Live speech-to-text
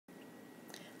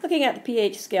looking at the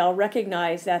pH scale,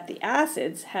 recognize that the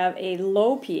acids have a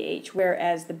low pH,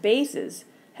 whereas the bases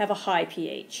have a high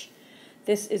pH.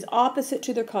 This is opposite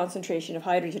to the concentration of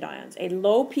hydrogen ions. A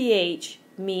low pH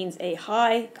means a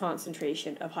high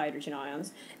concentration of hydrogen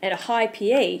ions, and a high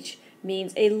pH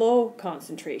means a low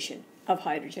concentration of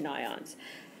hydrogen ions.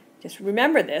 Just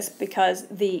remember this because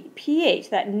the pH,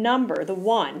 that number, the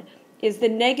 1, is the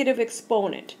negative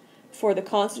exponent for the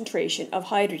concentration of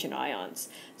hydrogen ions.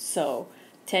 So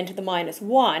 10 to the minus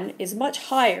 1 is much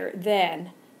higher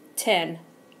than 10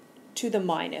 to the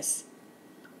minus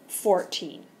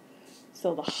 14.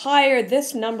 So the higher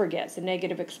this number gets, the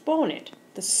negative exponent,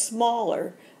 the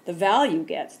smaller the value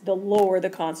gets, the lower the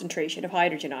concentration of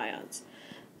hydrogen ions.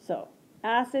 So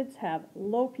acids have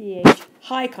low pH,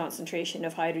 high concentration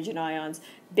of hydrogen ions.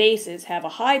 Bases have a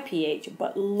high pH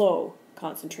but low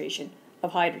concentration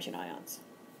of hydrogen ions.